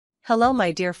Hello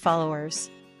my dear followers.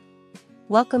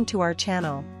 Welcome to our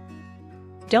channel.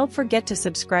 Don't forget to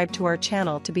subscribe to our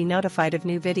channel to be notified of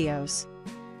new videos.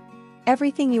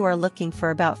 Everything you are looking for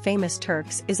about famous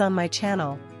Turks is on my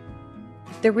channel.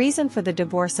 The reason for the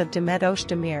divorce of Demet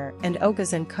Özdemir and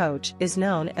Oğuzhan Koç is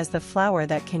known as the flower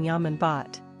that Can Yaman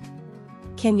bought.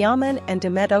 Can Yaman and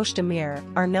Demet Özdemir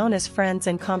are known as friends,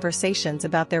 and conversations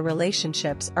about their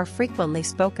relationships are frequently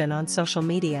spoken on social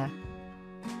media.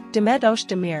 Demet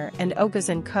Özdemir and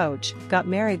Oğuzhan Koç got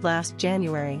married last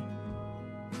January.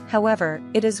 However,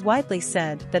 it is widely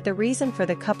said that the reason for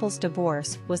the couple's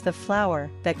divorce was the flower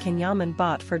that Can Yaman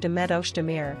bought for Demet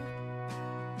Özdemir.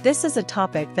 This is a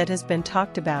topic that has been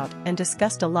talked about and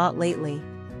discussed a lot lately.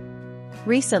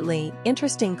 Recently,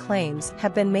 interesting claims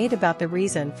have been made about the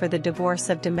reason for the divorce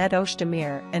of Demet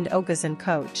Özdemir and Oğuzhan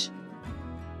Koç.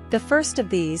 The first of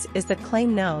these is the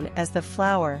claim known as the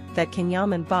flower that Can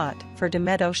Yaman bought for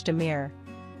Demet Özdemir.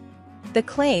 The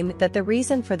claim that the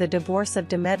reason for the divorce of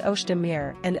Demet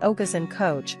Özdemir and Oğuzhan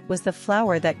Koç was the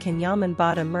flower that Can Yaman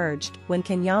bought emerged when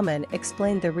Can Yaman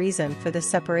explained the reason for the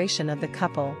separation of the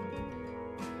couple.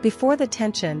 Before the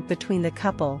tension between the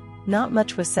couple, not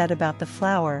much was said about the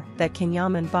flower that Can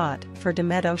Yaman bought for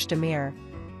Demet Özdemir.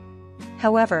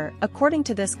 However, according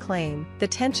to this claim, the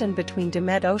tension between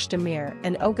Demet Özdemir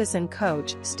and Oğuzhan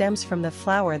Koç stems from the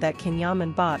flower that Can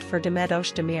Yaman bought for Demet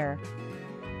Özdemir.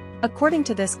 According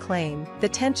to this claim, the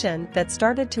tension that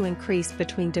started to increase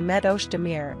between Demet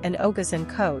Özdemir and Oğuzhan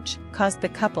Koç caused the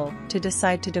couple to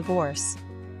decide to divorce.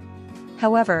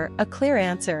 However, a clear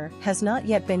answer has not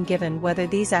yet been given whether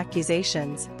these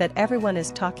accusations that everyone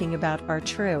is talking about are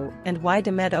true and why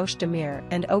Demet Özdemir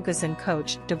and Oğuzhan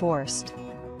Koç divorced.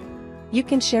 You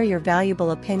can share your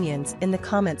valuable opinions in the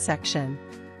comment section.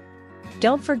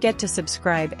 Don't forget to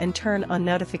subscribe and turn on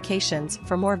notifications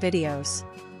for more videos.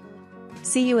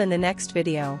 See you in the next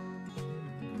video.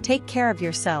 Take care of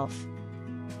yourself.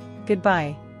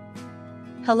 Goodbye.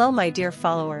 Hello my dear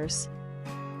followers.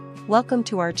 Welcome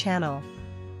to our channel.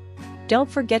 Don't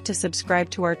forget to subscribe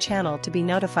to our channel to be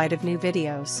notified of new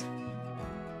videos.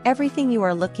 Everything you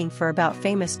are looking for about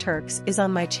famous Turks is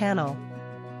on my channel.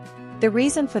 The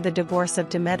reason for the divorce of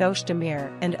Demet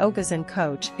Özdemir and Oğuzhan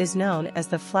Koç is known as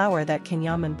the flower that Can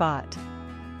Yaman bought.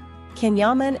 Can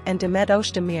Yaman and Demet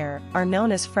Özdemir are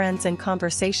known as friends, and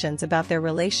conversations about their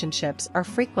relationships are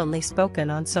frequently spoken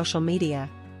on social media.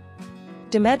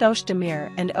 Demet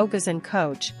Özdemir and Oğuzhan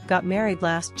Koç got married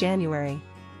last January.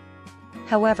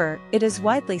 However, it is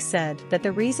widely said that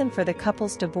the reason for the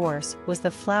couple's divorce was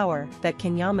the flower that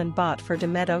Can Yaman bought for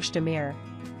Demet Özdemir.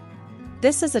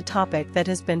 This is a topic that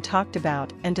has been talked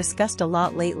about and discussed a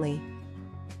lot lately.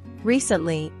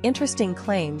 Recently, interesting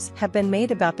claims have been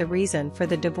made about the reason for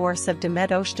the divorce of Demet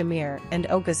Özdemir and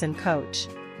Oğuzhan Koç.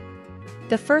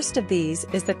 The first of these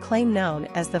is the claim known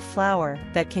as the flower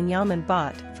that Can Yaman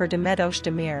bought for Demet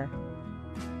Özdemir.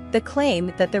 The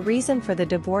claim that the reason for the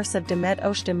divorce of Demet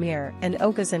Özdemir and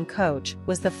Oğuzhan Koç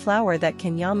was the flower that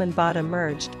Can Yaman bought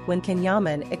emerged when Can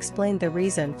Yaman explained the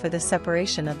reason for the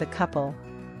separation of the couple.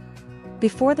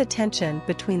 Before the tension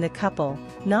between the couple,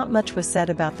 not much was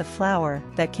said about the flower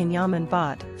that Can Yaman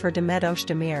bought for Demet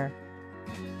Özdemir.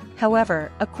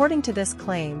 However, according to this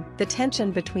claim, the tension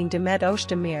between Demet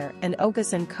Özdemir and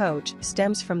Oğuzhan Koç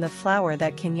stems from the flower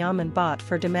that Can Yaman bought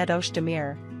for Demet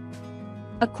Özdemir.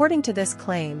 According to this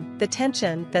claim, the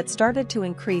tension that started to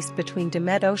increase between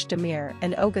Demet Özdemir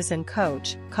and Oğuzhan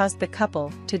Koç caused the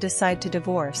couple to decide to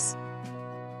divorce.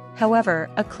 However,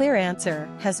 a clear answer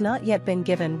has not yet been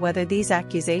given whether these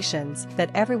accusations that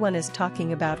everyone is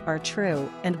talking about are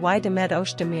true and why Demet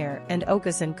Özdemir and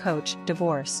Oğuzhan Koç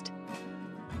divorced.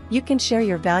 You can share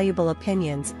your valuable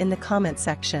opinions in the comment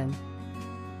section.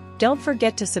 Don't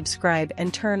forget to subscribe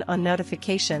and turn on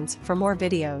notifications for more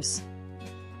videos.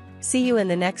 See you in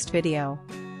the next video.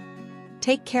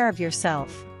 Take care of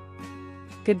yourself.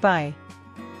 Goodbye.